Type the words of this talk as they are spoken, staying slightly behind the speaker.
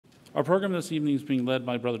Our program this evening is being led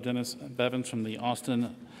by Brother Dennis Bevins from the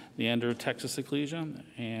Austin Leander, Texas Ecclesia,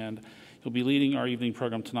 and he'll be leading our evening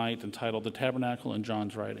program tonight entitled The Tabernacle and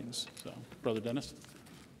John's Writings. So, Brother Dennis.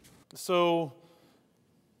 So,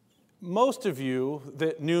 most of you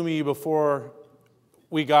that knew me before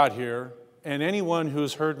we got here, and anyone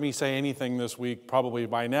who's heard me say anything this week probably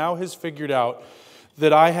by now has figured out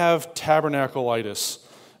that I have tabernacleitis.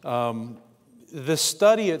 The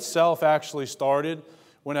study itself actually started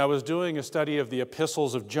when I was doing a study of the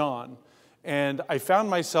epistles of John. And I found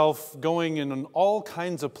myself going in all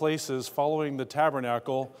kinds of places following the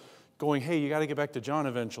tabernacle, going, hey, you got to get back to John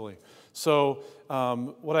eventually. So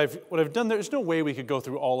what I've done, there's no way we could go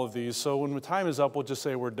through all of these. So when the time is up, we'll just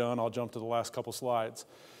say we're done. I'll jump to the last couple slides.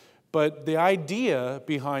 But the idea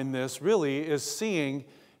behind this really is seeing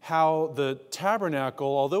how the tabernacle,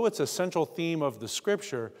 although it's a central theme of the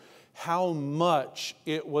Scripture, how much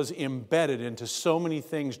it was embedded into so many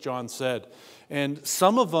things John said. And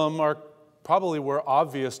some of them probably were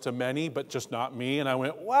obvious to many, but just not me. And I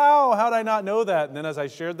went, wow, how did I not know that? And then as I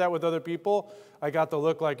shared that with other people, I got the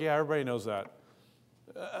look like, yeah, everybody knows that.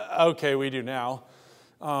 Okay, we do now.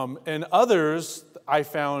 And others I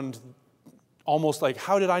found almost like,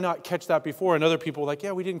 how did I not catch that before? And other people were like,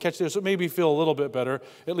 yeah, we didn't catch this. So it made me feel a little bit better.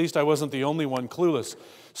 At least I wasn't the only one clueless.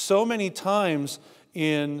 So many times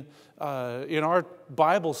in our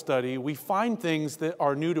Bible study, we find things that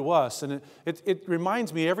are new to us. And it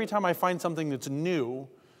reminds me every time I find something that's new,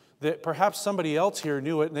 that perhaps somebody else here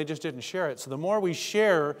knew it and they just didn't share it. So the more we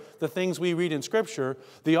share the things we read in Scripture,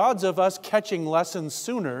 the odds of us catching lessons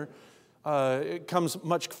sooner, it comes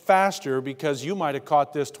much faster, because you might have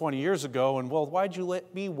caught this 20 years ago, and well, why'd you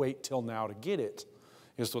let me wait till now to get it,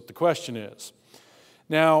 is what the question is.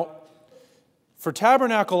 Now, for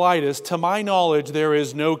tabernacleitis, to my knowledge, there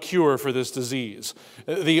is no cure for this disease.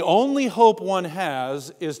 The only hope one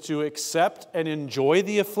has is to accept and enjoy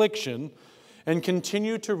the affliction and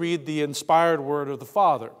continue to read the inspired word of the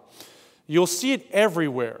Father. You'll see it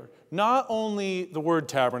everywhere. Not only the word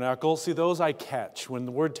tabernacle, see those I catch. When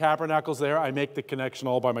the word tabernacle's there, I make the connection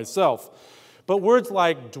all by myself. But words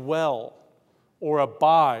like dwell or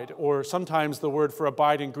abide, or sometimes the word for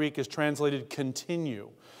abide in Greek is translated continue.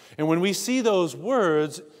 And when we see those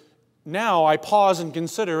words, now I pause and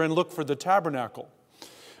consider and look for the tabernacle.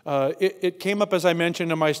 It came up, as I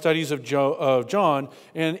mentioned, in my studies of John,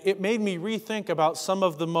 and it made me rethink about some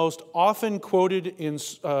of the most often quoted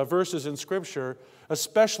verses in Scripture,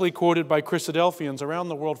 especially quoted by Christadelphians around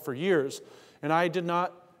the world for years. And I did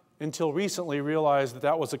not, until recently, realize that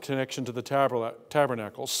that was a connection to the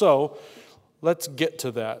tabernacle. So let's get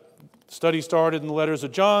to that. Study started in the letters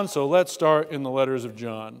of John, so let's start in the letters of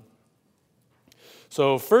John.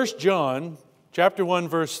 So 1 John, chapter 1,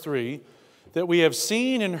 verse 3, that we have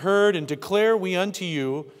seen and heard and declare we unto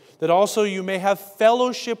you, that also you may have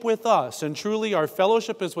fellowship with us. And truly our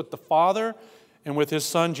fellowship is with the Father and with His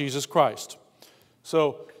Son, Jesus Christ.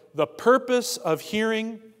 So the purpose of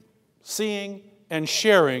hearing, seeing, and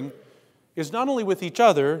sharing is not only with each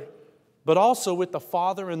other, but also with the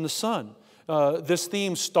Father and the Son. This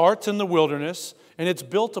theme starts in the wilderness, and it's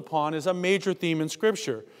built upon as a major theme in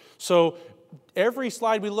Scripture. So every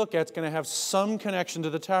slide we look at is going to have some connection to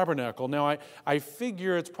the tabernacle. Now, I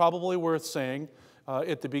figure it's probably worth saying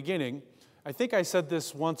at the beginning. I think I said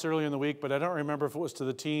this once earlier in the week, but I don't remember if it was to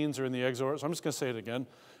the teens or in the exhort, so I'm just going to say it again.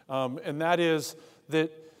 And that is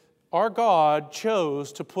that our God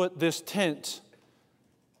chose to put this tent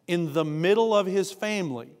in the middle of His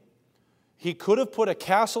family. He could have put a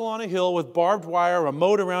castle on a hill with barbed wire, a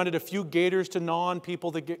moat around it, a few gators to gnaw on people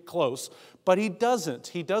that get close. But He doesn't.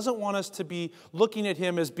 He doesn't want us to be looking at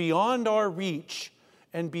Him as beyond our reach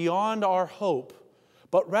and beyond our hope.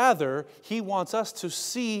 But rather, He wants us to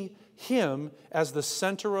see Him as the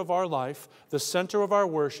center of our life, the center of our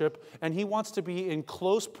worship, and He wants to be in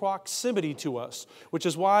close proximity to us, which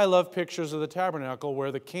is why I love pictures of the tabernacle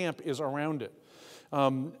where the camp is around it.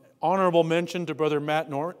 Honorable mention to Brother Matt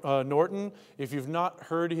Norton. If you've not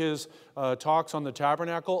heard his talks on the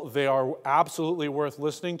tabernacle, they are absolutely worth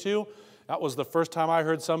listening to. That was the first time I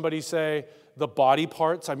heard somebody say the body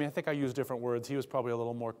parts. I mean, I think I used different words. He was probably a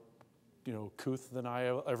little more, couth than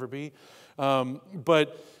I'll ever be.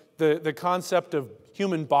 But the concept of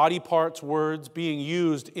human body parts words being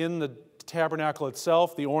used in the tabernacle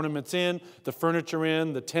itself, the ornaments in, the furniture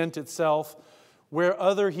in, the tent itself. Where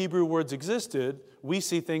other Hebrew words existed, we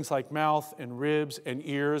see things like mouth and ribs and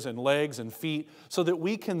ears and legs and feet so that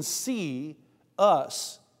we can see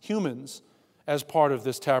us, humans, as part of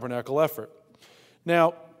this tabernacle effort.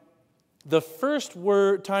 Now, the first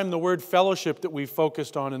time the word fellowship that we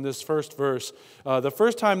focused on in this first verse, the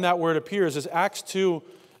first time that word appears is Acts 2,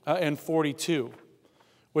 and 42,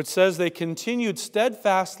 which says they continued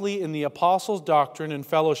steadfastly in the apostles' doctrine and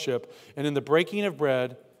fellowship, and in the breaking of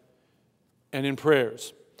bread, and in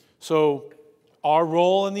prayers. So our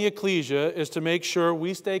role in the ecclesia is to make sure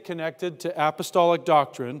we stay connected to apostolic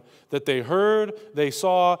doctrine that they heard, they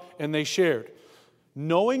saw, and they shared.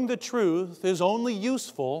 Knowing the truth is only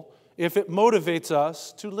useful if it motivates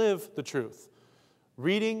us to live the truth.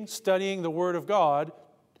 Reading, studying the Word of God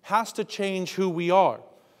has to change who we are.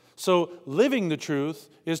 So living the truth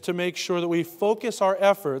is to make sure that we focus our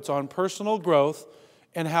efforts on personal growth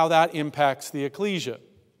and how that impacts the ecclesia.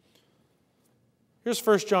 Here's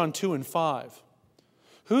 1 John 2 and 5.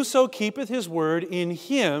 Whoso keepeth his word, in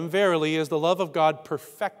him verily is the love of God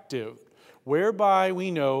perfected, whereby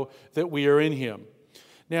we know that we are in him.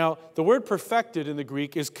 Now, the word perfected in the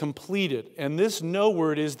Greek is completed, and this know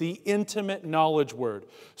word is the intimate knowledge word.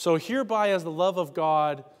 So hereby is the love of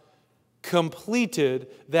God completed,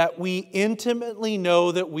 that we intimately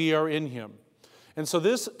know that we are in him. And so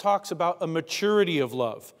this talks about a maturity of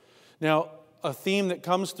love. Now, a theme that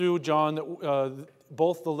comes through John,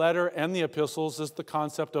 both the letter and the epistles, is the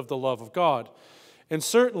concept of the love of God. And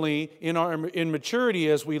certainly, in maturity,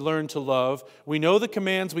 as we learn to love, we know the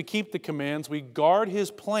commands, we keep the commands, we guard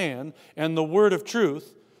his plan and the word of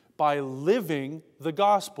truth by living the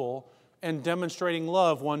gospel and demonstrating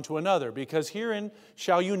love one to another. Because herein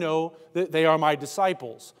shall you know that they are my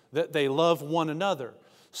disciples, that they love one another.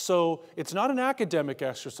 So it's not an academic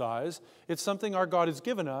exercise. It's something our God has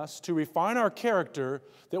given us to refine our character,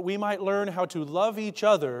 that we might learn how to love each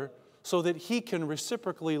other so that he can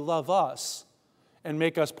reciprocally love us and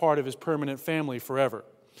make us part of his permanent family forever.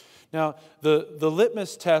 Now, the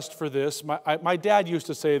litmus test for this, my dad used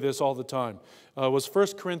to say this all the time, was 1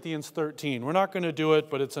 Corinthians 13. We're not going to do it,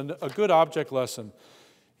 but it's a good object lesson.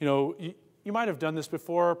 You know, you might have done this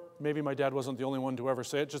before. Maybe my dad wasn't the only one to ever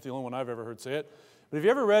say it, just the only one I've ever heard say it. But have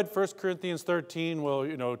you ever read 1 Corinthians 13? Well,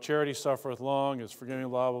 you know, charity suffereth long, is forgiving,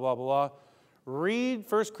 blah, blah, blah, blah. Read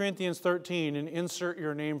 1 Corinthians 13 and insert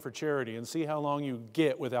your name for charity and see how long you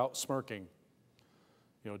get without smirking.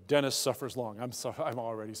 You know, Dennis suffers long. I'm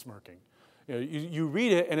already smirking. You know, you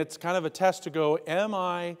read it, and it's kind of a test to go, am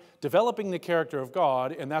I developing the character of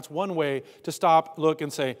God? And that's one way to stop, look,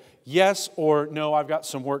 and say, yes or no, I've got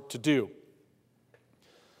some work to do.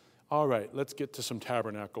 All right, let's get to some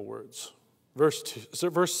tabernacle words. Verse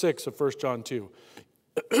 6 of 1 John 2.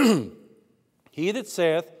 He that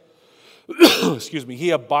saith, he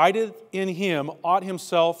abideth in him, ought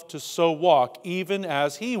himself to so walk, even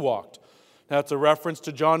as he walked. That's a reference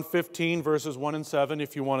to John 15, verses 1 and 7,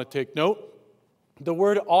 if you want to take note. The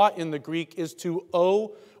word ought in the Greek is to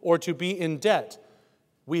owe or to be in debt.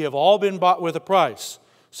 We have all been bought with a price.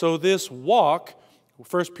 So this walk,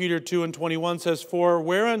 1 Peter 2 and 21 says, for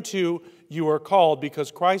whereunto you are called,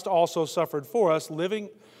 because Christ also suffered for us, leaving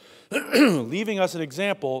us an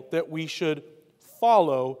example that we should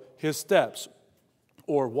follow his steps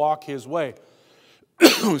or walk his way.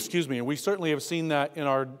 Excuse me, and we certainly have seen that in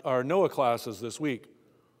our Noah classes this week.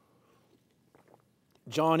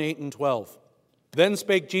 John 8 and 12. Then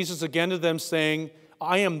spake Jesus again to them, saying,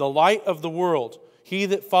 I am the light of the world. He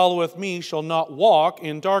that followeth me shall not walk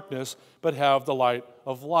in darkness, but have the light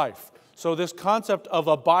of life. So this concept of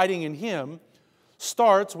abiding in him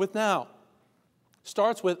starts with now.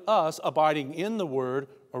 Starts with us abiding in the Word,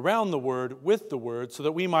 around the Word, with the Word, so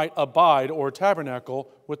that we might abide or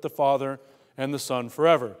tabernacle with the Father and the Son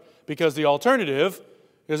forever. Because the alternative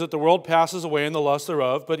is that the world passes away in the lust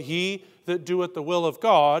thereof, but he that doeth the will of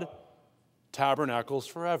God tabernacles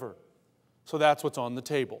forever. So that's what's on the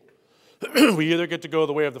table. We either get to go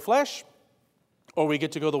the way of the flesh, or we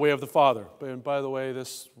get to go the way of the Father. And by the way,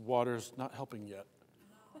 this water's not helping yet.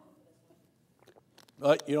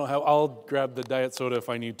 You know how I'll grab the diet soda if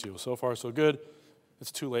I need to. So far, so good.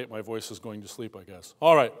 It's too late. My voice is going to sleep, I guess.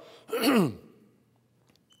 All right.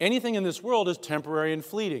 Anything in this world is temporary and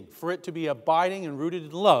fleeting. For it to be abiding and rooted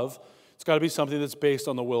in love, it's got to be something that's based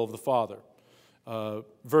on the will of the Father.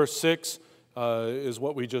 Verse 6 is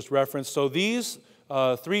what we just referenced. So these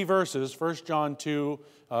three verses, 1 John 2,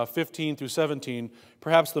 15 through 17,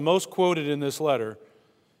 perhaps the most quoted in this letter,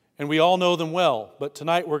 and we all know them well, but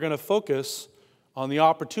tonight we're going to focus on the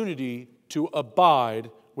opportunity to abide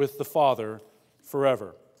with the Father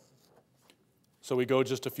forever. So we go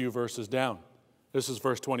just a few verses down. This is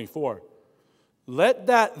verse 24. Let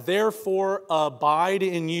that therefore abide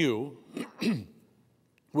in you,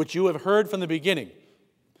 which you have heard from the beginning.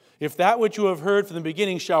 If that which you have heard from the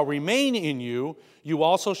beginning shall remain in you, you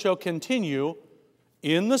also shall continue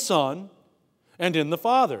in the Son and in the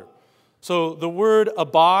Father. So the word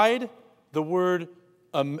abide, the word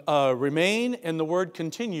remain and the word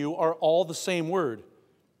continue are all the same word.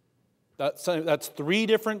 That's 3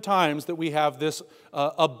 different times that we have this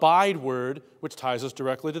abide word, which ties us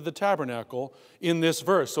directly to the tabernacle, in this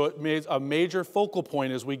verse. So it makes a major focal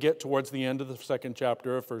point as we get towards the end of the 2nd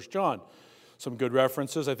chapter of 1 John. Some good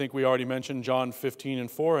references. I think we already mentioned John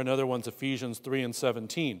 15:4. Another one's Ephesians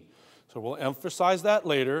 3:17. So we'll emphasize that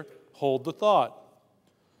later. Hold the thought.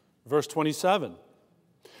 Verse 27.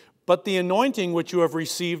 But the anointing which you have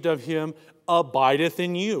received of him abideth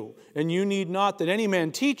in you, and you need not that any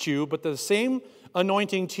man teach you, but the same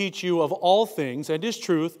anointing teach you of all things, and his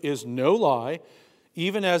truth is no lie,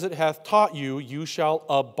 even as it hath taught you, you shall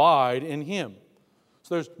abide in him.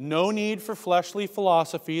 So there's no need for fleshly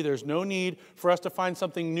philosophy. There's no need for us to find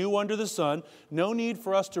something new under the sun. No need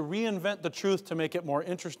for us to reinvent the truth to make it more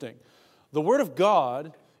interesting. The Word of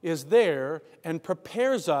God is there and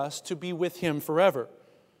prepares us to be with him forever.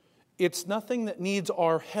 It's nothing that needs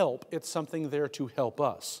our help. It's something there to help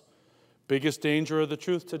us. Biggest danger of the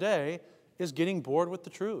truth today is getting bored with the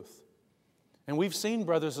truth. And we've seen,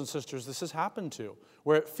 brothers and sisters, this has happened to,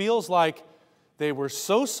 where it feels like they were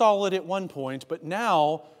so solid at one point, but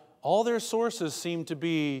now all their sources seem to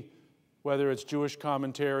be, whether it's Jewish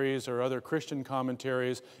commentaries or other Christian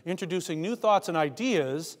commentaries, introducing new thoughts and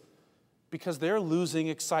ideas because they're losing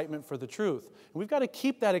excitement for the truth. And we've got to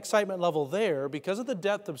keep that excitement level there because of the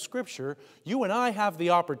depth of Scripture. You and I have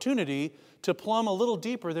the opportunity to plumb a little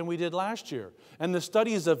deeper than we did last year. And the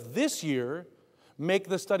studies of this year make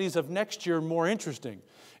the studies of next year more interesting.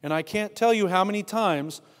 And I can't tell you how many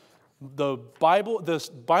times this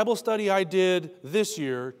Bible study I did this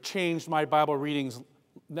year changed my Bible readings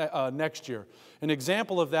next year. An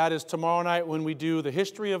example of that is tomorrow night when we do the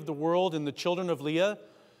history of the world and the children of Leah.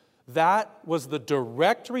 That was the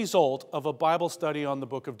direct result of a Bible study on the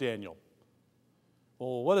book of Daniel.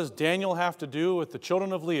 Well, what does Daniel have to do with the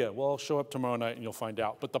children of Leah? Well, show up tomorrow night and you'll find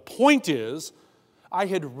out. But the point is, I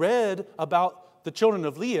had read about the children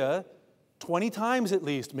of Leah 20 times at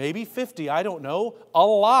least, maybe 50, I don't know, a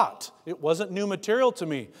lot. It wasn't new material to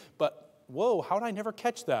me. But, whoa, how did I never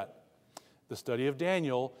catch that? The study of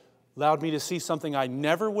Daniel allowed me to see something I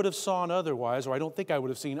never would have seen otherwise, or I don't think I would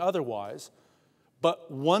have seen otherwise.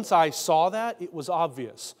 But once I saw that, it was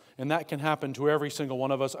obvious. And that can happen to every single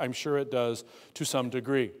one of us. I'm sure it does to some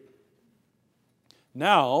degree.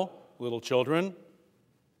 Now, little children,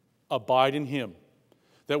 abide in him,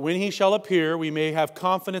 that when he shall appear, we may have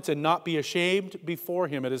confidence and not be ashamed before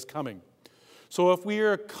him at his coming. So if we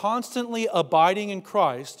are constantly abiding in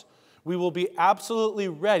Christ, we will be absolutely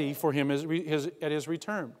ready for him at his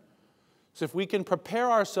return. So if we can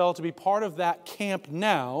prepare ourselves to be part of that camp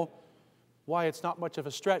now, why, it's not much of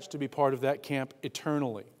a stretch to be part of that camp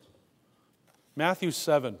eternally. Matthew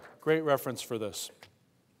 7, great reference for this.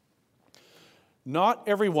 Not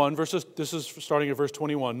everyone, this is starting at verse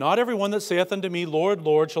 21, not everyone that saith unto me, Lord,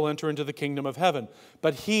 Lord, shall enter into the kingdom of heaven,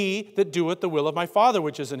 but he that doeth the will of my Father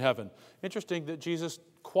which is in heaven. Interesting that Jesus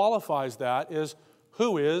qualifies that as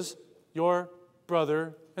who is your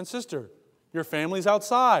brother and sister. Your family's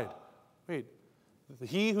outside. Wait.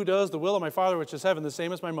 He who does the will of my Father which is heaven, the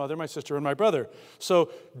same as my mother, my sister, and my brother. So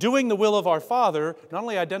doing the will of our Father not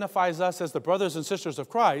only identifies us as the brothers and sisters of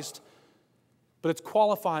Christ, but it's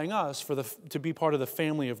qualifying us to be part of the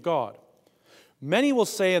family of God. Many will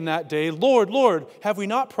say in that day, Lord, Lord, have we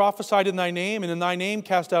not prophesied in thy name, and in thy name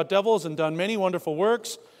cast out devils, and done many wonderful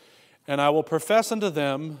works? And I will profess unto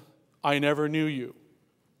them, I never knew you.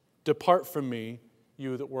 Depart from me,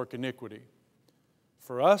 you that work iniquity.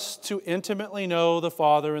 For us to intimately know the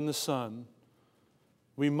Father and the Son,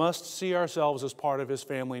 we must see ourselves as part of his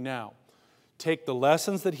family now. Take the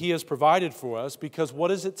lessons that he has provided for us, because what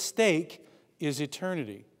is at stake is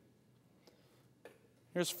eternity.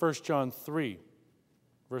 Here's 1 John 3,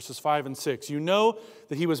 verses 5 and 6. You know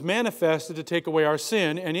that he was manifested to take away our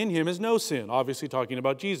sin, and in him is no sin. Obviously talking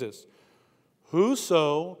about Jesus.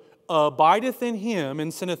 Whoso abideth in him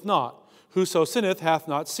and sinneth not. Whoso sinneth hath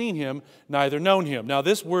not seen him, neither known him. Now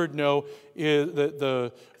this word know is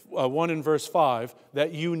the one in verse 5,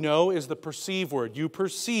 that you know is the perceive word. You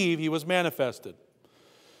perceive he was manifested.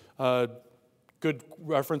 Good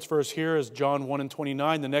reference verse here is John 1 and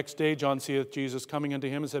 29. The next day John seeth Jesus coming unto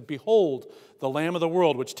him and said, Behold, the Lamb of the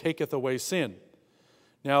world which taketh away sin.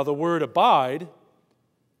 Now the word abide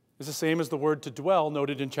is the same as the word to dwell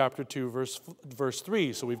noted in chapter 2, verse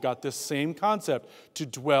 3. So we've got this same concept, to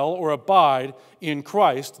dwell or abide in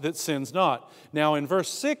Christ that sins not. Now in verse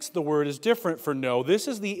 6, the word is different for know. This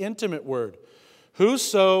is the intimate word.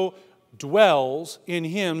 Whoso dwells in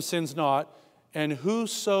him sins not, and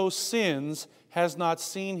whoso sins has not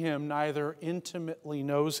seen him, neither intimately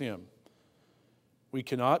knows him. We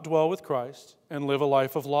cannot dwell with Christ and live a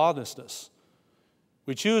life of lawlessness.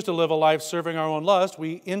 We choose to live a life serving our own lust,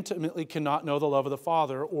 we intimately cannot know the love of the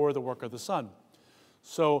Father or the work of the Son.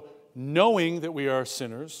 So, knowing that we are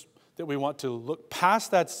sinners, that we want to look past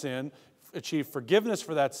that sin, achieve forgiveness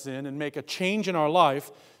for that sin, and make a change in our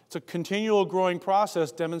life, it's a continual growing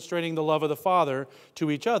process demonstrating the love of the Father to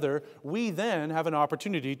each other. We then have an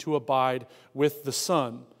opportunity to abide with the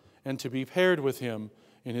Son and to be paired with Him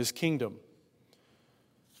in His kingdom.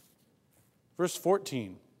 Verse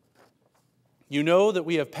 14. You know that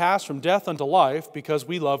we have passed from death unto life because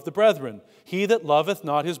we love the brethren. He that loveth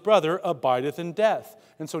not his brother abideth in death.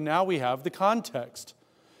 And so now we have the context.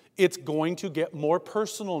 It's going to get more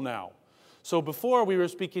personal now. So before we were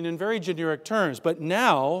speaking in very generic terms, but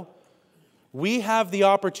now we have the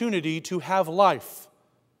opportunity to have life.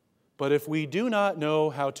 But if we do not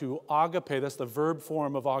know how to agape, that's the verb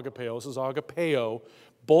form of agapeo, this is agapeo,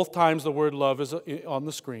 both times the word love is on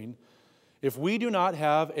the screen. If we do not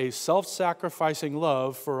have a self-sacrificing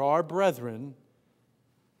love for our brethren,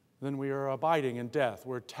 then we are abiding in death.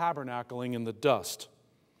 We're tabernacling in the dust.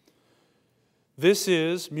 This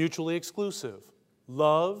is mutually exclusive.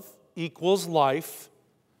 Love equals life.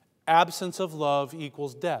 Absence of love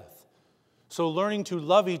equals death. So learning to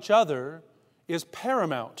love each other is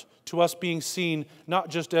paramount to us being seen not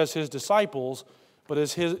just as His disciples, but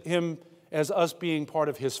as Him as us being part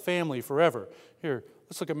of His family forever. Here,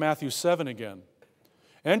 let's look at Matthew 7 again.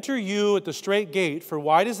 Enter you at the strait gate, for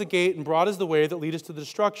wide is the gate and broad is the way that leadeth to the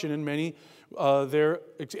destruction, and many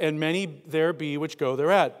there be which go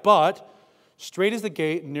thereat. But strait is the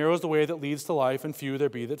gate and narrow is the way that leads to life, and few there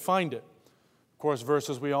be that find it. Of course,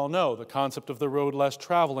 verses we all know, the concept of the road less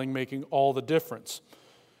traveling making all the difference.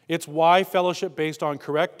 It's why fellowship based on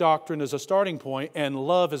correct doctrine as a starting point and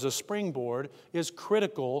love as a springboard is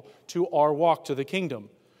critical to our walk to the kingdom.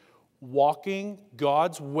 Walking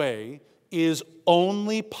God's way is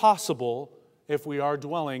only possible if we are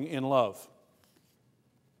dwelling in love.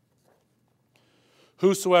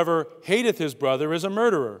 Whosoever hateth his brother is a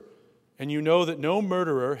murderer, and you know that no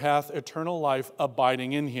murderer hath eternal life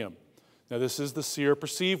abiding in him. Now this is the see or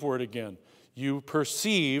perceive word again. You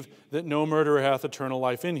perceive that no murderer hath eternal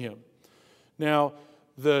life in him. Now,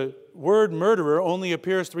 the word murderer only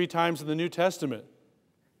appears 3 times in the New Testament.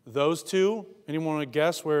 Those two, anyone want to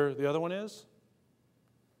guess where the other one is?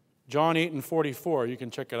 John 8 and 44. You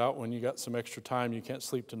can check it out when you got some extra time. You can't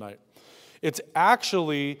sleep tonight. It's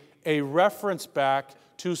actually a reference back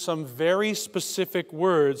to some very specific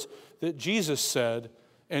words that Jesus said,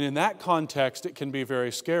 and in that context, it can be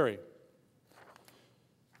very scary.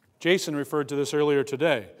 Jason referred to this earlier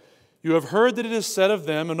today. You have heard that it is said of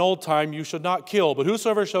them in old time, you should not kill, but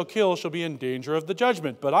whosoever shall kill shall be in danger of the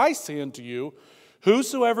judgment. But I say unto you,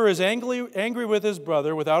 whosoever is angry with his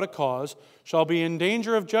brother without a cause shall be in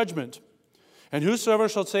danger of judgment. And whosoever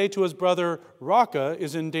shall say to his brother, Raca,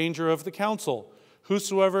 is in danger of the council.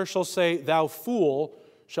 Whosoever shall say, thou fool,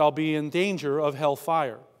 shall be in danger of hell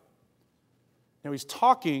fire. Now he's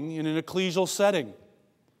talking in an ecclesial setting,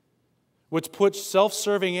 which puts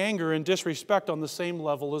self-serving anger and disrespect on the same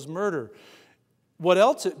level as murder. What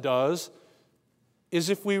else it does is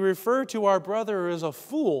if we refer to our brother as a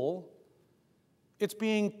fool, it's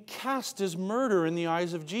being cast as murder in the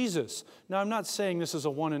eyes of Jesus. Now, I'm not saying this is a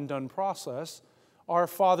one-and-done process. Our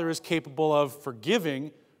Father is capable of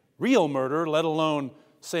forgiving real murder, let alone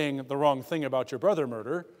saying the wrong thing about your brother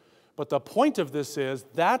murder. But the point of this is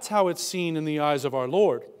that's how it's seen in the eyes of our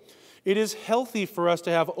Lord. It is healthy for us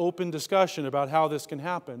to have open discussion about how this can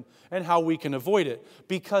happen and how we can avoid it,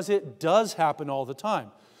 because it does happen all the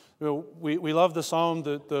time. You know, we love the psalm,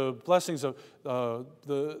 the blessings of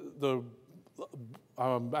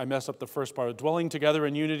I messed up the first part. Dwelling together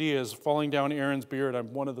in unity is falling down Aaron's beard.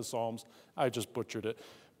 I'm one of the psalms. I just butchered it.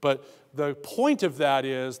 But the point of that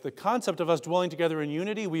is the concept of us dwelling together in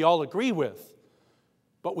unity we all agree with.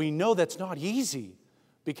 But we know that's not easy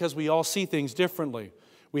because we all see things differently.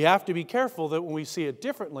 We have to be careful that when we see it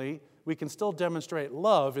differently, we can still demonstrate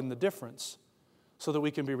love in the difference so that we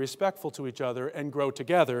can be respectful to each other and grow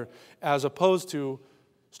together, as opposed to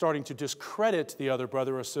starting to discredit the other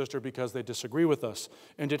brother or sister because they disagree with us.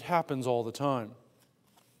 And it happens all the time.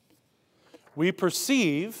 We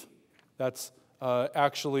perceive, that's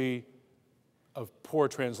actually a poor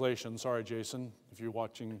translation. Sorry, Jason, if you're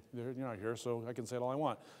watching, you're not here, so I can say it all I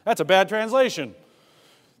want. That's a bad translation.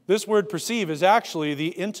 This word perceive is actually the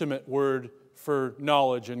intimate word for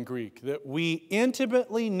knowledge in Greek, that we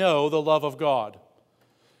intimately know the love of God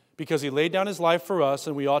because He laid down His life for us,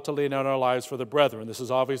 and we ought to lay down our lives for the brethren. This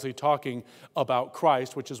is obviously talking about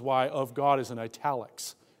Christ, which is why of God is in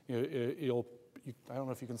italics. You'll I don't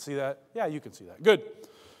know if you can see that. Yeah, you can see that. Good.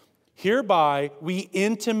 Hereby we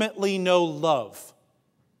intimately know love,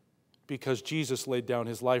 because Jesus laid down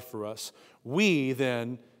his life for us. We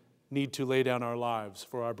then need to lay down our lives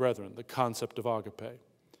for our brethren, the concept of agape.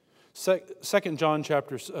 2 John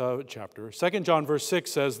verse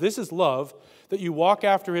 6 says, "This is love, that you walk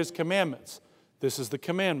after his commandments. This is the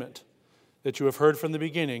commandment that you have heard from the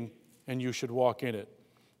beginning, and you should walk in it."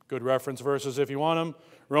 Good reference verses if you want them.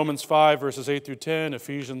 Romans 5, verses 8 through 10,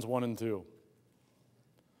 Ephesians 1 and 2.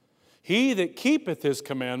 "He that keepeth his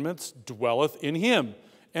commandments dwelleth in him,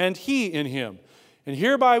 and he in him. And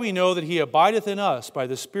hereby we know that he abideth in us by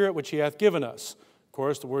the Spirit which he hath given us." Of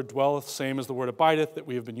course, the word dwelleth, same as the word abideth that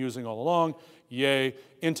we have been using all along. Yea,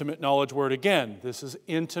 intimate knowledge word again. This is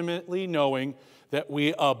intimately knowing that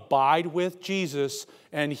we abide with Jesus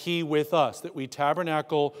and he with us, that we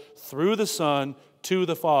tabernacle through the Son to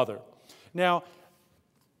the Father. Now,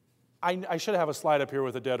 I should have a slide up here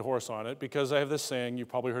with a dead horse on it, because I have this saying, you've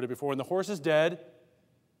probably heard it before, when the horse is dead,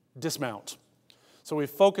 dismount. So we've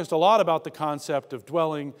focused a lot about the concept of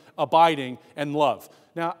dwelling, abiding, and love.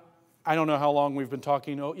 Now, I don't know how long we've been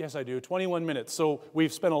talking. Oh, yes, I do. 21 minutes. So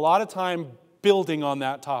we've spent a lot of time building on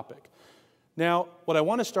that topic. Now, what I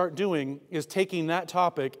want to start doing is taking that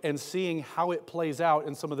topic and seeing how it plays out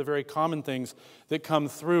in some of the very common things that come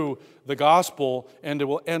through the gospel, and it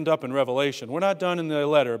will end up in Revelation. We're not done in the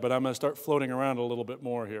letter, but I'm going to start floating around a little bit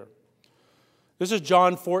more here. This is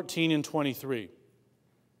John 14 and 23.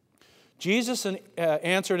 "Jesus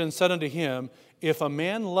answered and said unto him, If a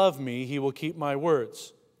man love me, he will keep my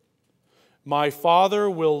words. My Father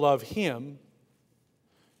will love him,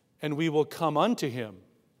 and we will come unto him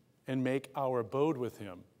and make our abode with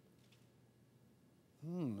him."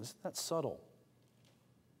 Isn't that subtle?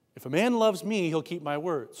 If a man loves me, he'll keep my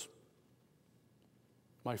words.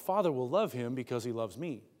 My Father will love him because he loves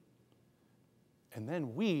me. And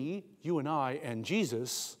then we, you and I, and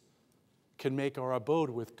Jesus can make our abode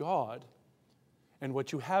with God. And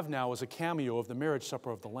what you have now is a cameo of the marriage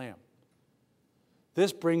supper of the Lamb.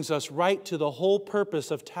 This brings us right to the whole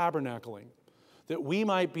purpose of tabernacling, that we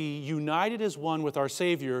might be united as one with our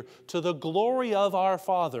Savior to the glory of our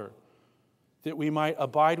Father, that we might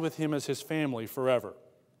abide with him as his family forever.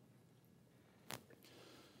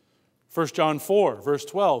 1 John 4, verse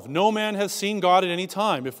 12, "No man has seen God at any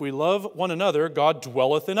time. If we love one another, God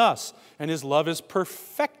dwelleth in us, and his love is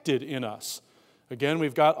perfected in us." Again,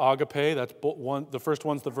 we've got agape. That's one. The first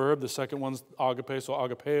one's the verb. The second one's agape. So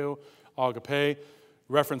agapeo, agape.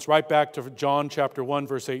 Reference right back to John chapter 1,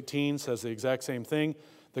 verse 18, says the exact same thing.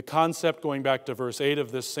 The concept going back to verse 8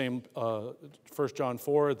 of this same 1 John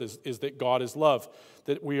 4 is that God is love,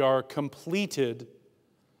 that we are completed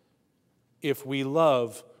if we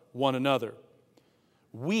love one another.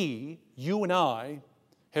 We, you and I,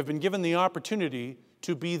 have been given the opportunity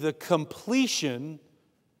to be the completion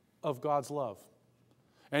of God's love.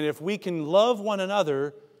 And if we can love one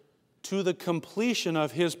another to the completion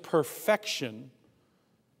of his perfection,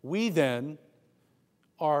 we then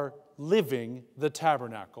are living the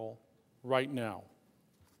tabernacle right now.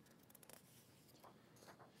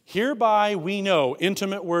 Hereby we know,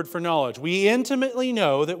 intimate word for knowledge, we intimately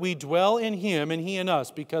know that we dwell in him and he in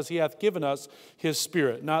us, because he hath given us his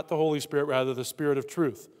Spirit, not the Holy Spirit, rather the Spirit of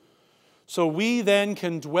truth. So we then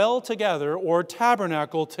can dwell together or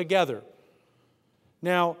tabernacle together.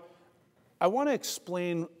 Now, I want to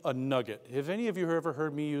explain a nugget. Have any of you ever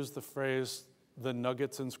heard me use the phrase, the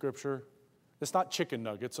nuggets in Scripture? It's not chicken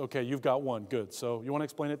nuggets. Okay, you've got one. Good. So you want to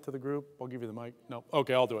explain it to the group? I'll give you the mic. No?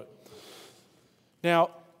 Okay, I'll do it. Now,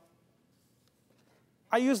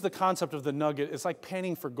 I use the concept of the nugget. It's like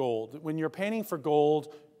panning for gold. When you're panning for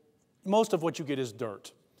gold, most of what you get is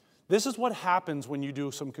dirt. This is what happens when you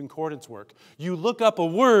do some concordance work. You look up a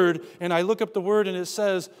word, and I look up the word, and it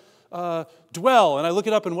says, dwell. And I look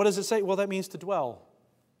it up, and what does it say? Well, that means to dwell.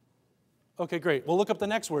 Okay, great. We'll look up the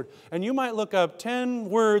next word. And you might look up 10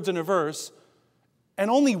 words in a verse,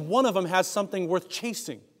 and only one of them has something worth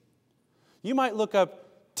chasing. You might look up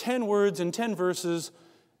 10 words in 10 verses,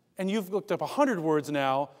 and you've looked up 100 words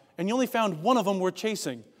now, and you only found one of them worth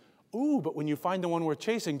chasing. Ooh, but when you find the one worth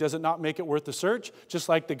chasing, does it not make it worth the search? Just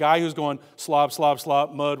like the guy who's going slop, slop,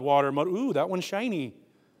 slop, mud, water, mud. Ooh, that one's shiny.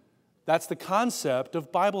 That's the concept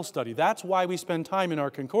of Bible study. That's why we spend time in our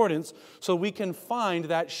concordance, so we can find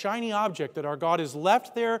that shiny object that our God has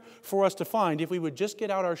left there for us to find if we would just get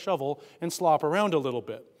out our shovel and slop around a little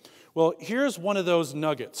bit. Well, here's one of those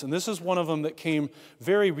nuggets, and this is one of them that came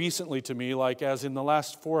very recently to me, like as in the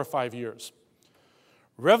last 4 or 5 years.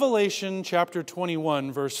 Revelation chapter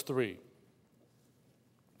 21, verse 3.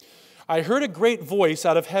 I heard a great voice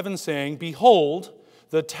out of heaven saying, Behold,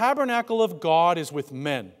 The tabernacle of God is with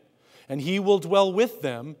men, and he will dwell with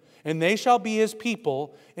them, and they shall be his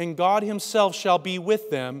people, and God himself shall be with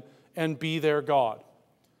them and be their God.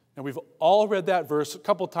 And we've all read that verse a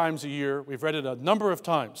couple times a year. We've read it a number of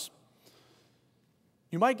times.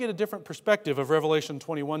 You might get a different perspective of Revelation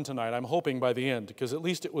 21 tonight, I'm hoping by the end, because at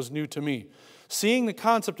least it was new to me. Seeing the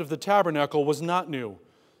concept of the tabernacle was not new.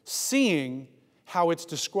 Seeing how it's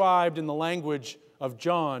described in the language of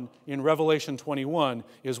John in Revelation 21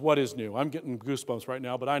 is what is new. I'm getting goosebumps right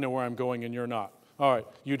now, but I know where I'm going and you're not. All right,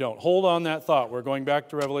 you don't. Hold on that thought. We're going back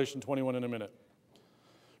to Revelation 21 in a minute.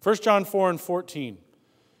 1 John 4 and 14.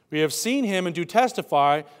 We have seen him and do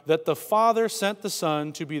testify that the Father sent the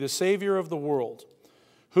Son to be the Savior of the world.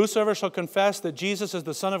 Whosoever shall confess that Jesus is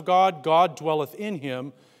the Son of God, God dwelleth in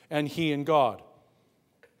him, and he in God.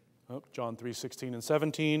 John 3, 16 and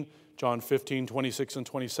 17, John 15, 26 and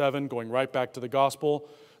 27, going right back to the gospel.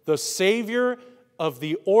 The Savior of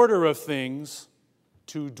the order of things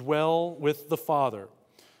to dwell with the Father.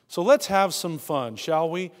 So let's have some fun, shall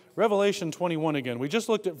we? Revelation 21 again. We just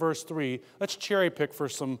looked at verse 3. Let's cherry pick for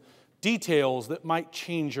some details that might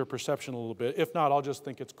change your perception a little bit. If not, I'll just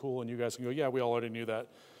think it's cool and you guys can go, yeah, we already knew that.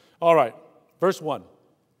 All right, verse 1.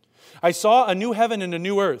 I saw a new heaven and a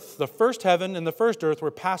new earth. The first heaven and the first earth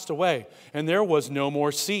were passed away, and there was no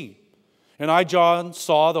more sea. And I, John,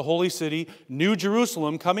 saw the holy city, New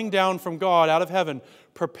Jerusalem, coming down from God out of heaven,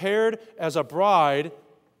 prepared as a bride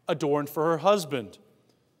adorned for her husband.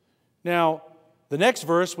 Now, the next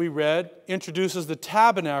verse we read introduces the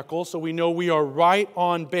tabernacle, so we know we are right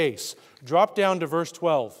on base. Drop down to verse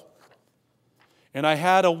 12. And I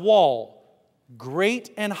had a wall,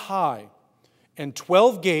 great and high, and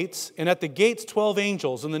 12 gates, and at the gates 12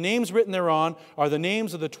 angels, and the names written thereon are the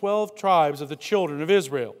names of the 12 tribes of the children of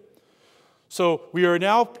Israel. So we are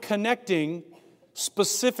now connecting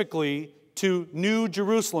specifically to New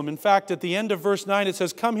Jerusalem. In fact, at the end of verse 9 it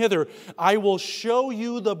says, "Come hither, I will show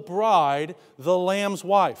you the bride, the Lamb's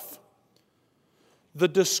wife." The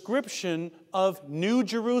description of New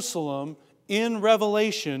Jerusalem in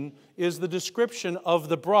Revelation is the description of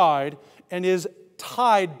the bride and is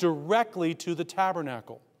tied directly to the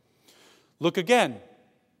tabernacle. Look again.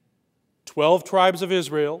 12 tribes of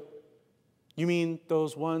Israel. You mean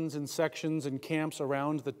those ones in sections and camps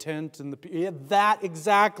around the tent and yeah, that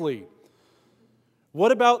exactly.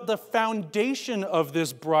 What about the foundation of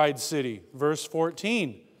this bride city? Verse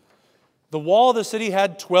 14. The wall of the city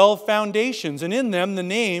had 12 foundations, and in them the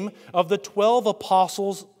name of the 12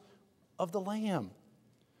 apostles of the Lamb.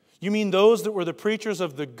 You mean those that were the preachers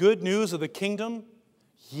of the good news of the kingdom?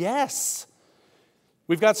 Yes.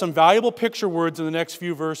 We've got some valuable picture words in the next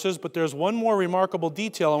few verses, but there's one more remarkable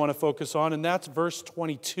detail I want to focus on, and that's verse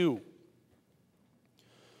 22.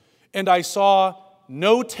 And I saw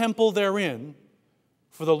no temple therein,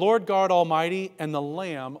 for the Lord God Almighty and the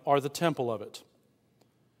Lamb are the temple of it.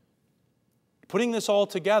 Putting this all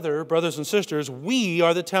together, brothers and sisters, we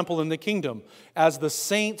are the temple in the kingdom as the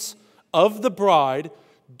saints of the bride,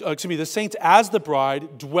 the saints as the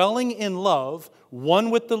bride, dwelling in love,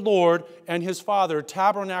 one with the Lord and his Father,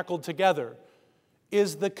 tabernacled together,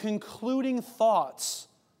 is the concluding thoughts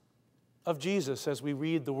of Jesus as we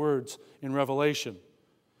read the words in Revelation.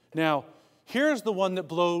 Now, here's the one that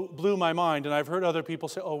blew my mind, and I've heard other people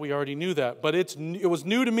say, oh, we already knew that, but it was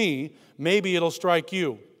new to me. Maybe it'll strike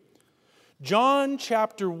you. John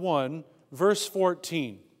chapter 1, verse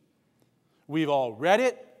 14. We've all read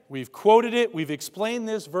it, we've quoted it, we've explained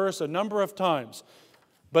this verse a number of times,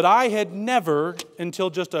 but I had never, until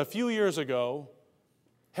just a few years ago,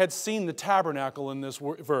 had seen the tabernacle in this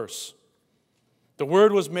verse. The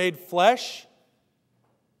Word was made flesh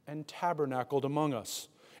and tabernacled among us.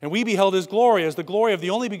 And we beheld his glory as the glory of the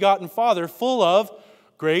only begotten Father, full of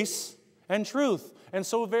grace and truth. And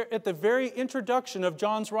so at the very introduction of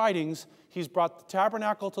John's writings, he's brought the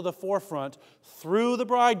tabernacle to the forefront through the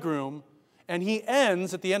bridegroom, and he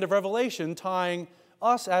ends at the end of Revelation tying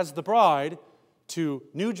us as the bride to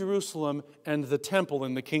New Jerusalem and the temple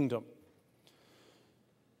in the kingdom.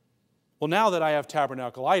 Well, now that I have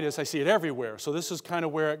tabernacleitis, I see it everywhere. So this is kind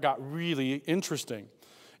of where it got really interesting.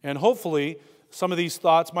 And hopefully, some of these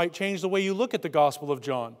thoughts might change the way you look at the Gospel of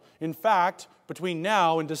John. In fact, between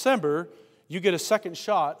now and December, you get a second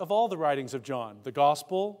shot of all the writings of John, the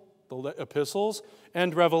Gospel, the epistles,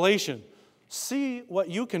 and Revelation. See what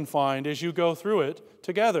you can find as you go through it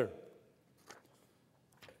together.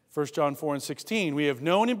 1 John 4 and 16, we have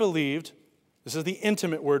known and believed, this is the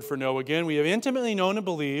intimate word for know again, we have intimately known and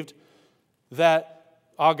believed that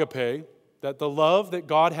agape, that the love that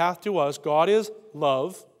God hath to us, God is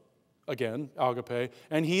love, again, agape,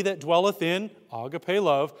 and he that dwelleth in, agape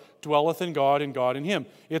love, dwelleth in God and God in him.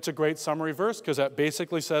 It's a great summary verse because that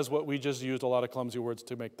basically says what we just used, a lot of clumsy words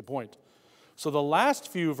to make the point. So the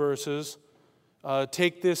last few verses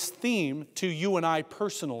take this theme to you and I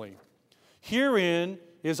personally. Herein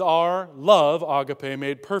is our love, agape,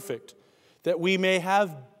 made perfect, that we may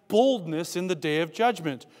have boldness in the day of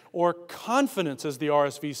judgment, or confidence, as the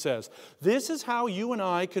RSV says. This is how you and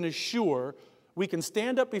I can assure we can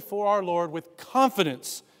stand up before our Lord with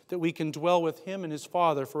confidence that we can dwell with him and his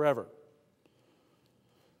Father forever.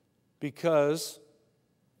 Because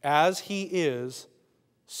as he is,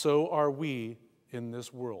 so are we in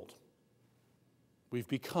this world. We've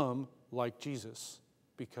become like Jesus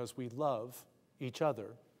because we love each other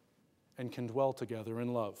and can dwell together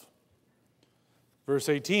in love. Verse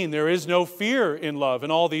 18, there is no fear in love.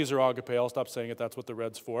 And all these are agape. I'll stop saying it. That's what the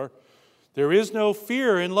red's for. There is no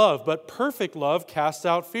fear in love, but perfect love casts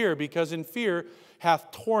out fear, because in fear hath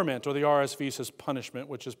torment, or the RSV says punishment,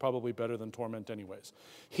 which is probably better than torment anyways.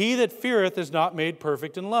 He that feareth is not made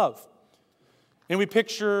perfect in love. And we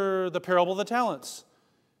picture the parable of the talents.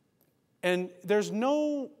 And there's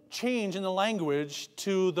no change in the language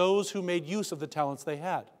to those who made use of the talents they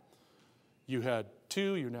had. You had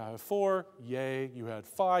 2, you now have 4. Yay. You had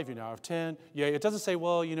 5, you now have 10. Yay. It doesn't say,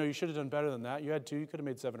 well, you should have done better than that. You had 2, you could have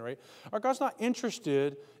made 7 or 8. Our God's not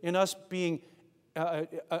interested in us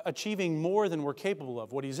achieving more than we're capable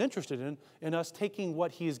of. What he's interested in us taking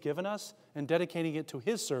what he's given us and dedicating it to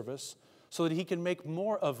his service so that he can make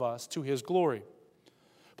more of us to his glory.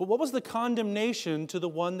 But what was the condemnation to the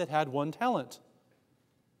one that had 1 talent?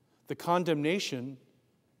 The condemnation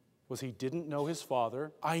was he didn't know his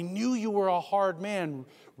father. I knew you were a hard man,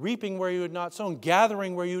 reaping where you had not sown,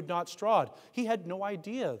 gathering where you had not strawed. He had no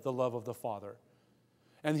idea the love of the Father.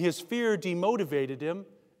 And his fear demotivated him,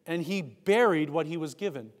 and he buried what he was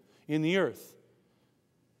given in the earth.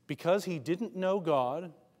 Because he didn't know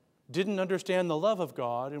God, didn't understand the love of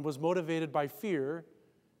God, and was motivated by fear,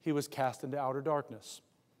 he was cast into outer darkness.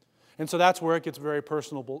 And so that's where it gets very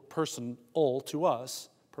personal to us.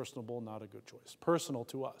 Personable, not a good choice. Personal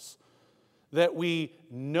to us. That we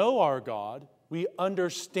know our God, we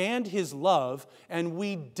understand his love, and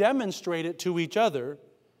we demonstrate it to each other,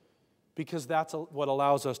 because that's what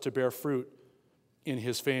allows us to bear fruit in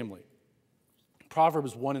his family.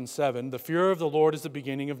 Proverbs 1:7, the fear of the Lord is the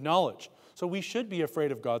beginning of knowledge. So we should be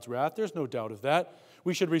afraid of God's wrath. There's no doubt of that.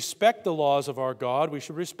 We should respect the laws of our God. We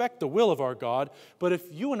should respect the will of our God. But if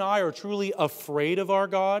you and I are truly afraid of our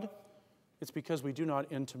God, it's because we do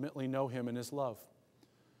not intimately know him and his love.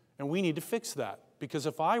 And we need to fix that. Because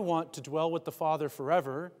if I want to dwell with the Father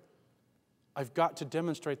forever, I've got to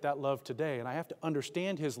demonstrate that love today. And I have to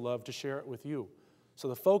understand his love to share it with you. So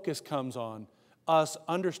the focus comes on us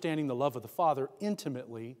understanding the love of the Father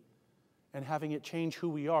intimately and having it change who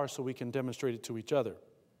we are so we can demonstrate it to each other.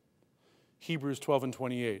 Hebrews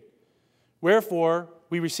 12:28. Wherefore,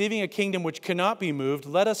 we receiving a kingdom which cannot be moved,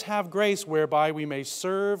 let us have grace whereby we may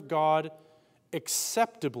serve God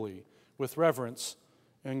acceptably with reverence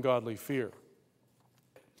and godly fear.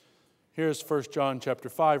 Here's 1 John chapter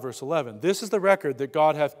 5, verse 11. This is the record that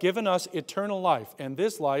God hath given us eternal life, and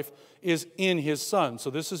this life is in his Son. So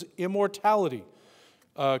this is immortality.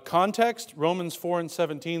 Context, Romans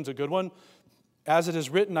 4:17 is a good one. As it is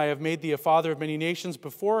written, I have made thee a father of many nations,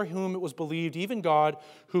 before whom it was believed, even God,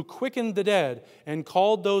 who quickened the dead, and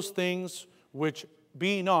called those things which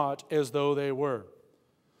be not as though they were.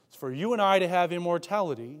 For you and I to have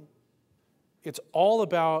immortality, it's all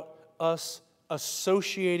about us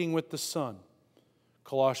associating with the Son.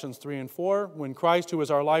 Colossians 3:4, when Christ, who is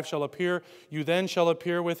our life, shall appear, you then shall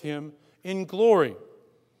appear with him in glory.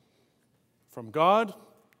 From God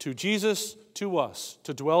to Jesus to us,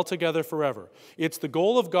 to dwell together forever. It's the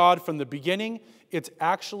goal of God from the beginning. It's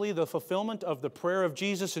actually the fulfillment of the prayer of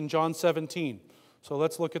Jesus in John 17. So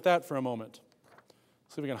let's look at that for a moment.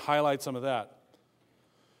 See if we can highlight some of that.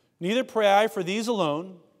 Neither pray I for these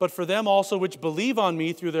alone, but for them also which believe on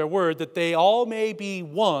me through their word, that they all may be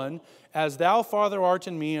one, as thou, Father, art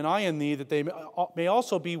in me, and I in thee, that they may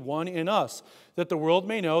also be one in us, that the world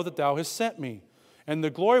may know that thou hast sent me. And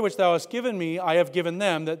the glory which thou hast given me, I have given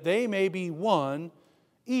them, that they may be one,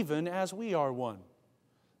 even as we are one.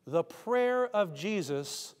 The prayer of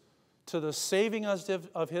Jesus to the saving us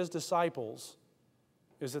of his disciples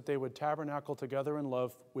is that they would tabernacle together in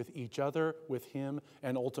love with each other, with him,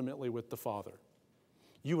 and ultimately with the Father.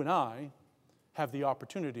 You and I have the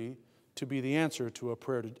opportunity to be the answer to a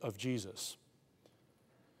prayer of Jesus.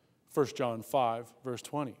 1 John 5, verse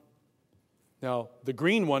 20. Now, the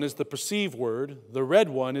green one is the perceive word. The red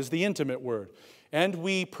one is the intimate word. And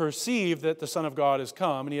we perceive that the Son of God has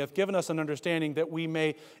come, and he hath given us an understanding that we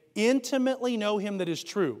may intimately know him that is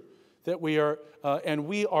true, that we are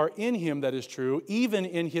in him that is true, even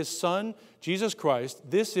in his Son, Jesus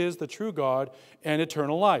Christ. This is the true God and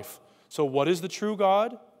eternal life. So what is the true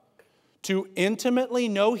God? To intimately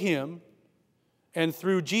know him and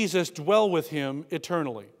through Jesus dwell with him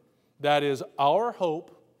eternally. That is our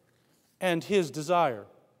hope and his desire.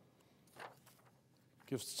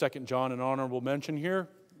 Give 2 John an honorable mention here.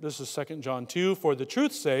 This is 2 John 2. For the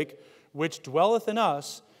truth's sake, which dwelleth in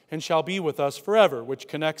us and shall be with us forever, which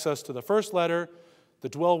connects us to the first letter, the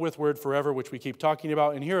dwell with word forever, which we keep talking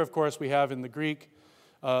about. And here, of course, we have in the Greek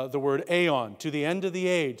the word aeon, to the end of the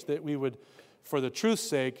age, that we would, for the truth's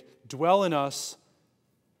sake, dwell in us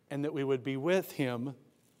and that we would be with him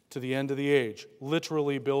to the end of the age,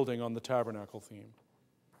 literally building on the tabernacle theme.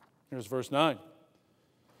 Here's verse 9.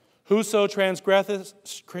 Whoso transgresseth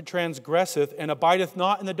and abideth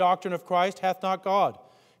not in the doctrine of Christ hath not God.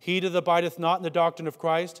 He that abideth not in the doctrine of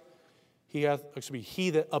Christ, he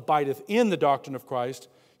that abideth in the doctrine of Christ,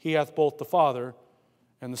 he hath both the Father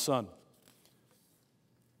and the Son.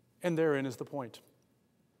 And therein is the point.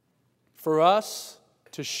 For us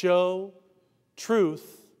to show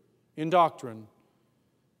truth in doctrine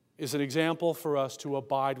is an example for us to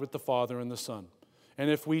abide with the Father and the Son. And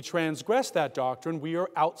if we transgress that doctrine, we are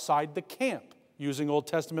outside the camp, using Old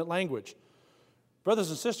Testament language. Brothers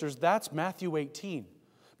and sisters, that's Matthew 18.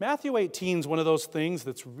 Matthew 18 is one of those things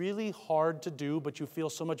that's really hard to do, but you feel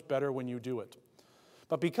so much better when you do it.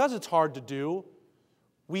 But because it's hard to do,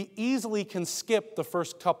 we easily can skip the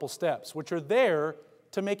first couple steps, which are there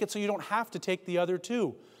to make it so you don't have to take the other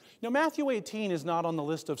two. Now, Matthew 18 is not on the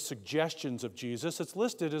list of suggestions of Jesus. It's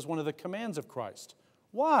listed as one of the commands of Christ.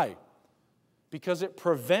 Why? Because it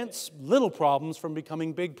prevents little problems from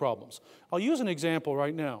becoming big problems. I'll use an example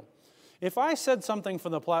right now. If I said something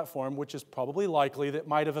from the platform, which is probably likely, that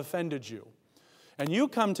might have offended you, and you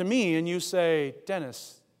come to me and you say,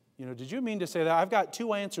 Dennis, did you mean to say that? I've got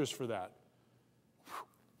two answers for that.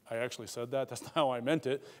 I actually said that. That's not how I meant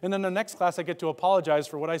it. And then the next class I get to apologize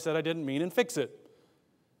for what I said I didn't mean and fix it.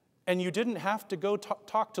 And you didn't have to go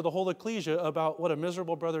talk to the whole ecclesia about what a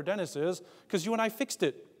miserable brother Dennis is, because you and I fixed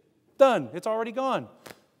it. Done. It's already gone.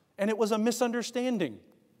 And it was a misunderstanding.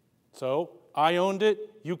 So I owned it.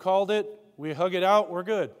 You called it. We hug it out. We're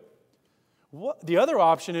good. The other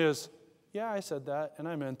option is, yeah, I said that, and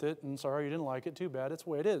I meant it, and sorry you didn't like it. Too bad. It's the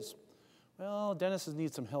way it is. Well, Dennis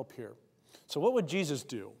needs some help here. So what would Jesus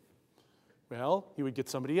do? Well, he would get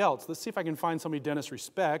somebody else. Let's see if I can find somebody Dennis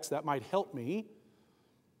respects. That might help me.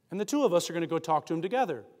 And the two of us are going to go talk to him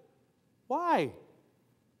together. Why?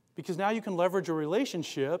 Because now you can leverage a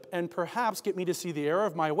relationship and perhaps get me to see the error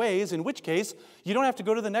of my ways, in which case you don't have to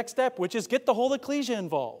go to the next step, which is get the whole ecclesia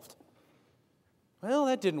involved. Well,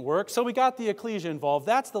 that didn't work, so we got the ecclesia involved.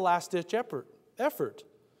 That's the last-ditch effort.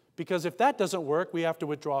 Because if that doesn't work, we have to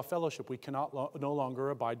withdraw fellowship. We cannot no longer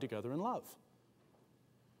abide together in love.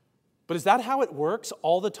 But is that how it works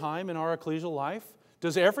all the time in our ecclesial life?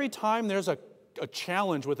 Does every time there's a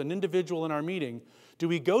challenge with an individual in our meeting, do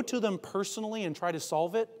we go to them personally and try to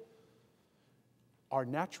solve it? Our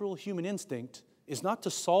natural human instinct is not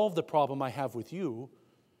to solve the problem I have with you.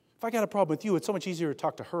 If I got a problem with you, it's so much easier to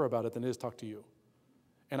talk to her about it than it is to talk to you.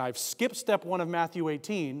 And I've skipped step 1 of Matthew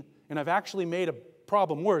 18, and I've actually made a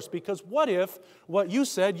problem worse, because what if what you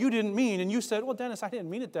said you didn't mean, and you said, well, Dennis, I didn't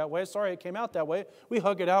mean it that way. Sorry it came out that way. We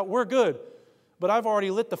hug it out. We're good. But I've already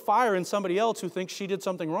lit the fire in somebody else who thinks she did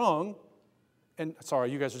something wrong. And sorry,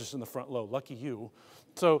 you guys are just in the front row. Lucky you.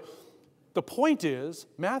 So the point is,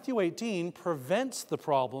 Matthew 18 prevents the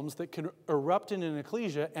problems that can erupt in an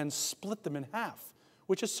ecclesia and split them in half,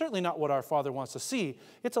 which is certainly not what our Father wants to see.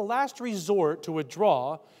 It's a last resort to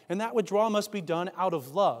withdraw, and that withdrawal must be done out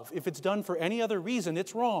of love. If it's done for any other reason,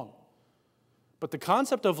 it's wrong. But the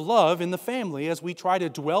concept of love in the family, as we try to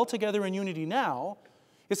dwell together in unity now,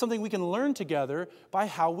 is something we can learn together by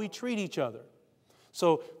how we treat each other.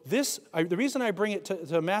 So the reason I bring it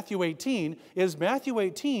to Matthew 18 is Matthew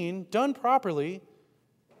 18, done properly,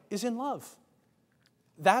 is in love.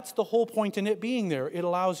 That's the whole point in it being there. It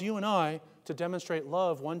allows you and I to demonstrate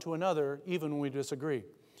love one to another, even when we disagree.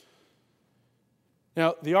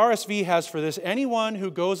 Now, the RSV has for this, anyone who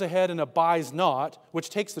goes ahead and abides not, which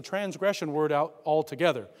takes the transgression word out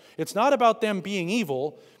altogether. It's not about them being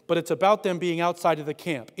evil, but it's about them being outside of the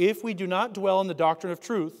camp. If we do not dwell in the doctrine of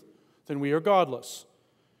truth, then we are godless.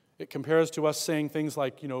 It compares to us saying things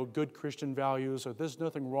like, good Christian values, or there's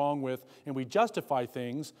nothing wrong with, and we justify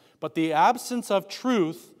things, but the absence of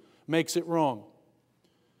truth makes it wrong.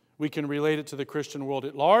 We can relate it to the Christian world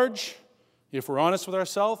at large. If we're honest with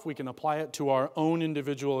ourselves, we can apply it to our own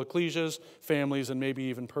individual ecclesias, families, and maybe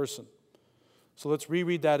even person. So let's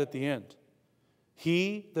reread that at the end.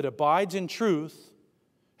 He that abides in truth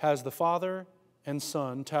has the Father and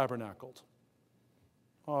Son tabernacled.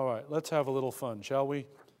 All right, let's have a little fun, shall we?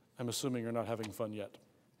 I'm assuming you're not having fun yet.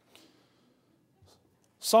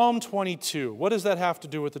 Psalm 22. What does that have to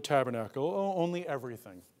do with the tabernacle? Oh, only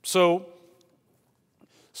everything. So,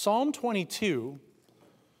 Psalm 22,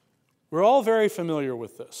 we're all very familiar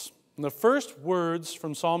with this. And the first words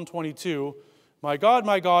from Psalm 22, my God,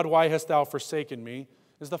 why hast thou forsaken me?"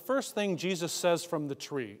 is the first thing Jesus says from the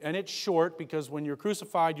tree. And it's short because when you're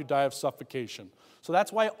crucified, you die of suffocation. So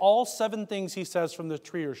that's why all 7 things he says from the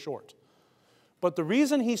tree are short. But the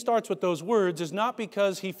reason he starts with those words is not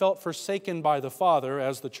because he felt forsaken by the Father,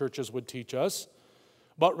 as the churches would teach us,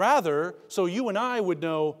 but rather so you and I would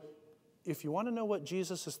know, if you want to know what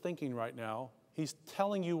Jesus is thinking right now, he's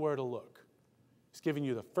telling you where to look. He's giving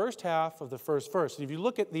you the first half of the first verse. And if you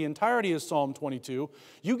look at the entirety of Psalm 22,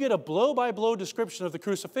 you get a blow-by-blow description of the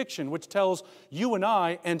crucifixion, which tells you and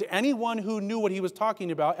I, and anyone who knew what he was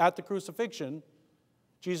talking about at the crucifixion,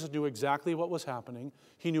 Jesus knew exactly what was happening.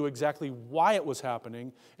 He knew exactly why it was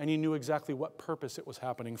happening, and he knew exactly what purpose it was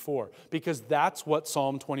happening for, because that's what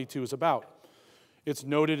Psalm 22 is about. It's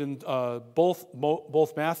noted in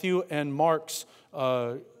both Matthew and Mark's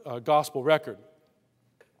gospel record.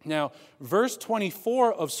 Now, verse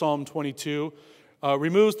 24 of Psalm 22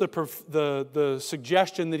 removes the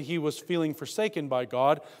suggestion that he was feeling forsaken by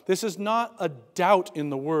God. This is not a doubt in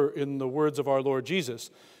the words of our Lord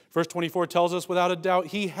Jesus. Verse 24 tells us without a doubt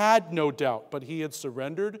he had no doubt, but he had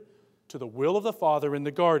surrendered to the will of the Father in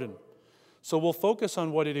the garden. So we'll focus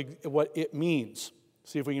on what it means.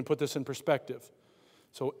 See if we can put this in perspective.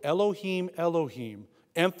 So Elohim, Elohim,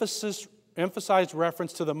 emphasized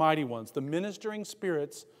reference to the mighty ones, the ministering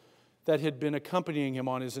spirits that had been accompanying him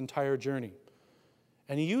on his entire journey.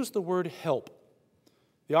 And he used the word help.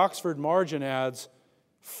 The Oxford margin adds,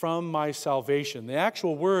 from my salvation. The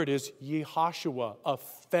actual word is Yehoshua, a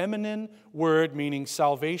feminine word meaning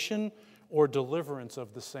salvation or deliverance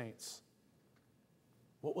of the saints.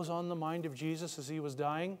 What was on the mind of Jesus as he was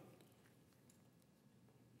dying?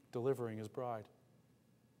 Delivering his bride.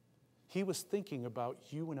 He was thinking about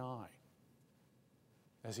you and I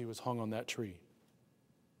as he was hung on that tree.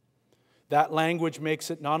 That language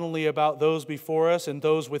makes it not only about those before us and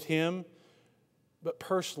those with him, but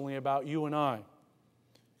personally about you and I.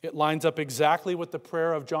 It lines up exactly with the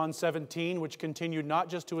prayer of John 17, which continued not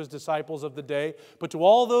just to his disciples of the day, but to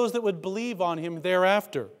all those that would believe on him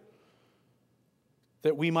thereafter,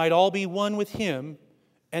 that we might all be one with him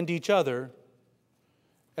and each other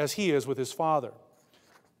as he is with his Father.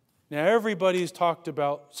 Now, everybody's talked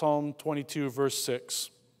about Psalm 22, verse 6.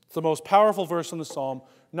 It's the most powerful verse in the Psalm.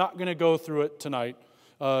 Not going to go through it tonight,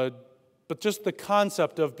 but just the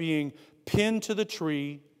concept of being pinned to the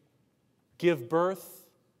tree, give birth,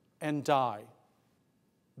 and die.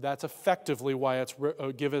 That's effectively why it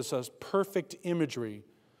gives us perfect imagery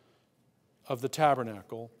of the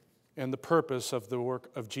tabernacle and the purpose of the work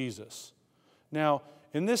of Jesus. Now,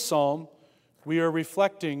 in this psalm, we are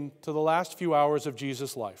reflecting to the last few hours of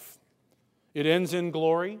Jesus' life. It ends in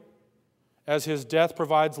glory, as his death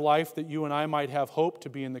provides life that you and I might have hope to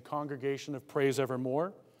be in the congregation of praise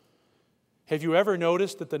evermore. Have you ever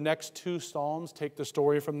noticed that the next 2 psalms take the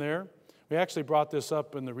story from there? We actually brought this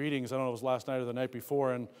up in the readings, I don't know if it was last night or the night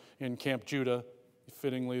before in Camp Judah,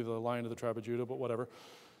 fittingly the Lion of the tribe of Judah, but whatever.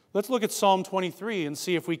 Let's look at Psalm 23 and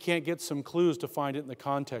see if we can't get some clues to find it in the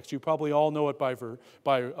context. You probably all know it by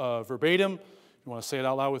verbatim. If you want to say it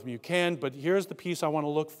out loud with me, you can, but here's the piece I want to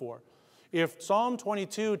look for. If Psalm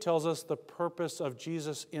 22 tells us the purpose of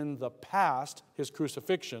Jesus in the past, his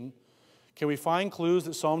crucifixion, can we find clues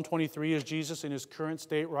that Psalm 23 is Jesus in his current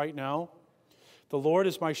state right now? The Lord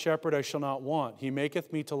is my shepherd, I shall not want. He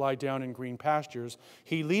maketh me to lie down in green pastures.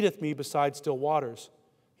 He leadeth me beside still waters.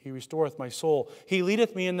 He restoreth my soul. He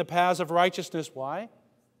leadeth me in the paths of righteousness. Why?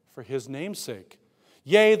 For his name's sake.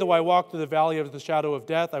 Yea, though I walk through the valley of the shadow of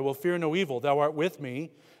death, I will fear no evil. Thou art with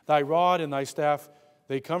me. Thy rod and thy staff,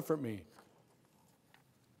 they comfort me.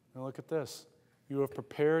 Now look at this. You have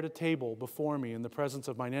prepared a table before me in the presence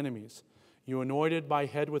of mine enemies. You anointed my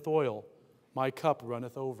head with oil. My cup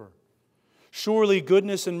runneth over. Surely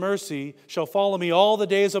goodness and mercy shall follow me all the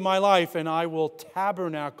days of my life, and I will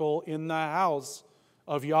tabernacle in the house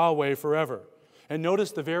of Yahweh forever. And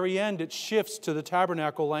notice the very end, it shifts to the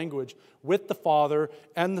tabernacle language with the Father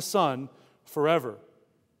and the Son forever.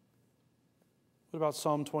 What about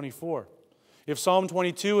Psalm 24? If Psalm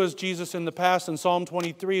 22 is Jesus in the past and Psalm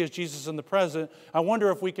 23 is Jesus in the present, I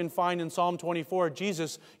wonder if we can find in Psalm 24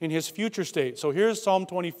 Jesus in his future state. So here's Psalm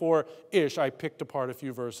 24-ish. I picked apart a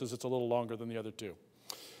few verses. It's a little longer than the other two.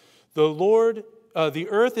 The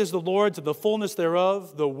earth is the Lord's and the fullness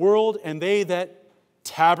thereof, the world and they that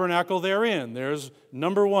tabernacle therein. There's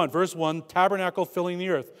number 1. Verse 1, tabernacle filling the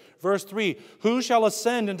earth. Verse 3, who shall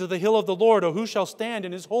ascend into the hill of the Lord, or who shall stand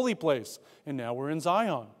in his holy place? And now we're in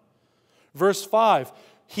Zion. Verse 5,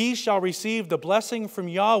 he shall receive the blessing from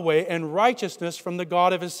Yahweh and righteousness from the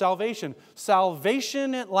God of his salvation.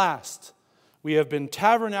 Salvation at last. We have been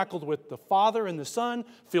tabernacled with the Father and the Son,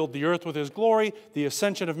 filled the earth with his glory, the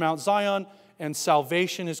ascension of Mount Zion, and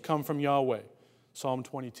salvation has come from Yahweh. Psalm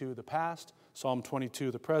 22, the past. Psalm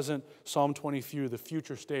 22, the present. Psalm 23, the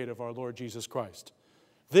future state of our Lord Jesus Christ.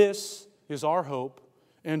 This is our hope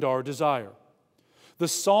and our desire. The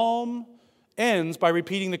psalm ends by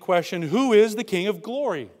repeating the question, who is the King of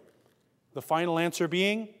glory? The final answer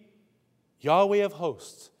being, Yahweh of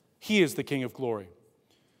hosts. He is the King of glory.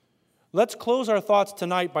 Let's close our thoughts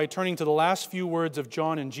tonight by turning to the last few words of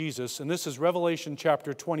John and Jesus, and this is Revelation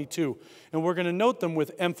chapter 22, and we're going to note them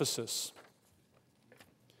with emphasis.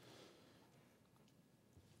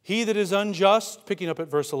 He that is unjust, picking up at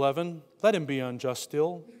verse 11, let him be unjust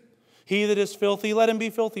still. He that is filthy, let him be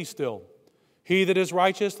filthy still. He that is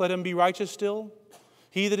righteous, let him be righteous still.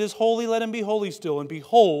 He that is holy, let him be holy still. And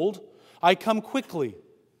behold, I come quickly,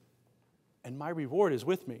 and my reward is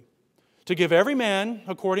with me, to give every man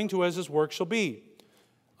according to as his work shall be.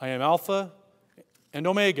 I am Alpha and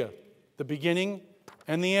Omega, the beginning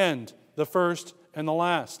and the end, the first and the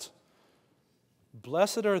last.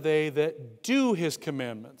 Blessed are they that do his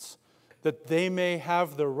commandments, that they may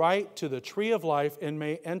have the right to the tree of life and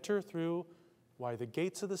may enter through, the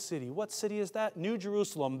gates of the city. What city is that? New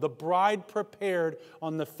Jerusalem, the bride prepared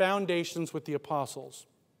on the foundations with the apostles.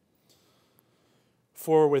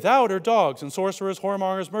 For without are dogs and sorcerers,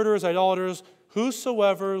 whoremongers, murderers, idolaters,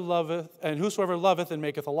 whosoever loveth and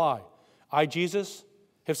maketh a lie. I, Jesus,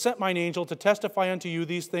 have sent mine angel to testify unto you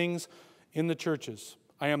these things in the churches.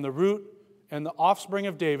 I am the root and the offspring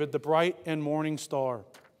of David, the bright and morning star.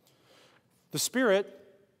 The Spirit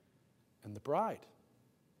and the bride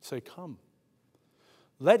say, come.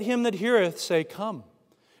 Let him that heareth say, come.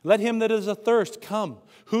 Let him that is athirst come.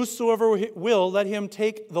 Whosoever will, let him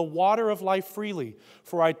take the water of life freely.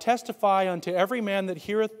 For I testify unto every man that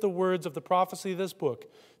heareth the words of the prophecy of this book.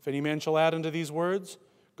 If any man shall add unto these words,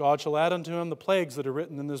 God shall add unto him the plagues that are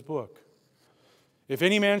written in this book. If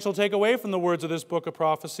any man shall take away from the words of this book of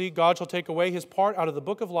prophecy, God shall take away his part out of the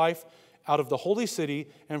book of life, out of the holy city,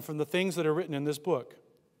 and from the things that are written in this book.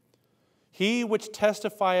 He which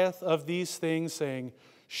testifieth of these things, saying,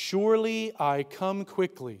 surely I come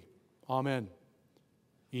quickly. Amen.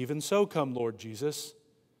 Even so come, Lord Jesus.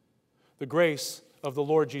 The grace of the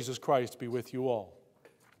Lord Jesus Christ be with you all.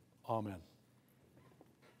 Amen.